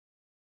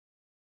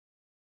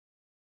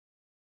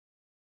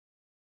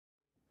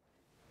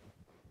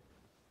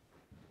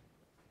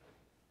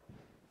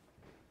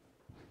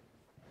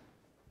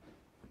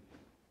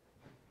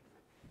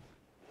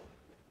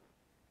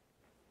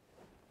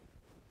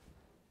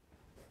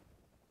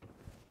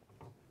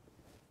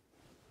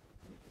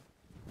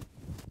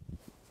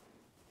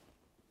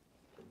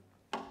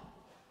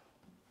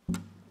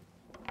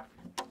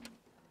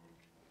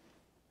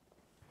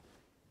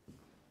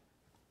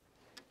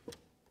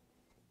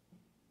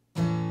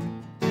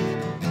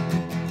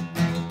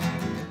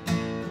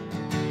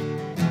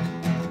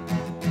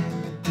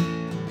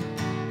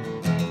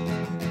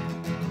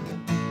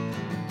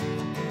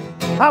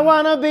I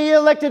wanna be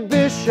elected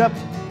bishop.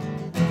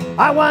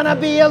 I wanna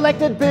be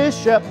elected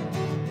bishop.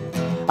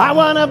 I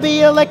wanna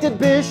be elected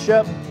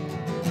bishop.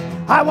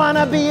 I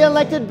wanna be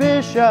elected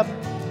bishop.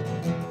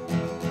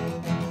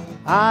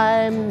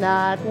 I'm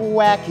not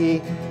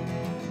wacky.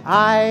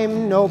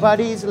 I'm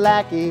nobody's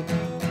lackey.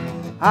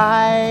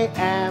 I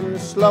am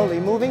slowly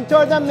moving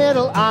toward the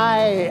middle.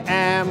 I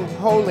am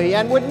holy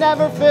and would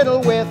never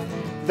fiddle with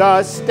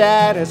the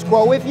status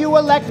quo. If you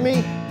elect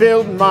me,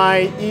 build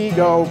my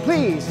ego.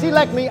 Please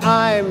elect me.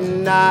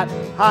 I'm not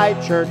high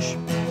church.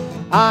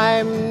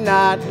 I'm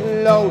not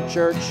low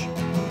church.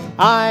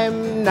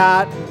 I'm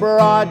not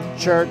broad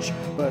church.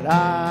 But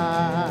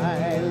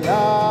I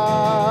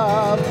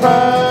love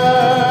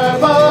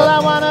purple. I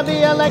want to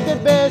be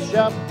elected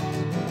bishop.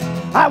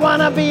 I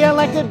want to be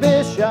elected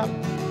bishop.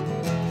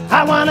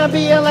 I want to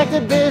be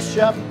elected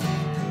bishop.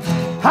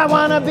 I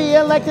want to be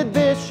elected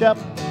bishop.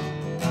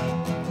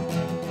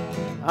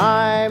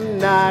 I'm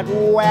not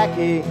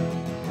wacky.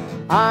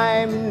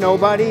 I'm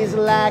nobody's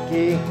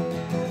lackey.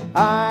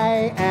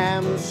 I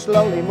am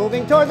slowly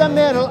moving toward the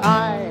middle.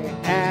 I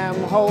am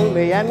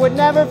holy and would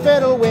never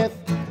fiddle with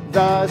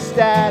the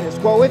status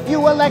quo. If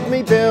you elect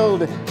me,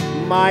 build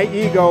my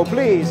ego.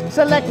 Please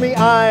select me.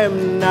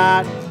 I'm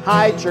not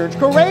high church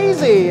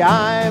crazy.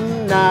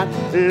 I'm not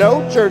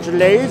low church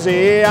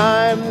lazy.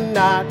 I'm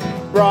not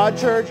broad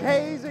church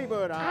hazy.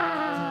 But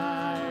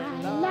I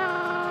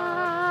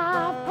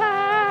love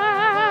purple.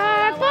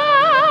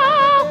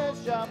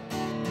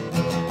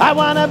 I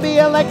want to be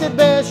elected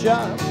bishop.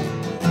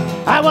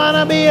 I want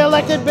to be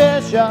elected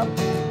bishop.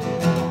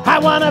 I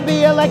want to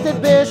be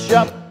elected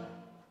bishop.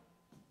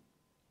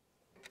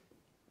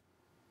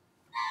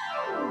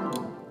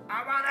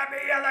 I want to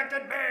be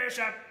elected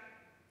bishop.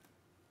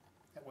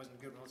 That wasn't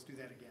a good one. Let's do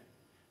that again.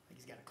 I think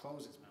he's got to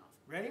close his mouth.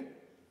 Ready?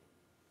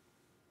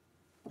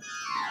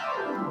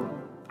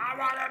 I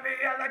want to be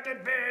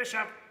elected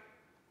bishop.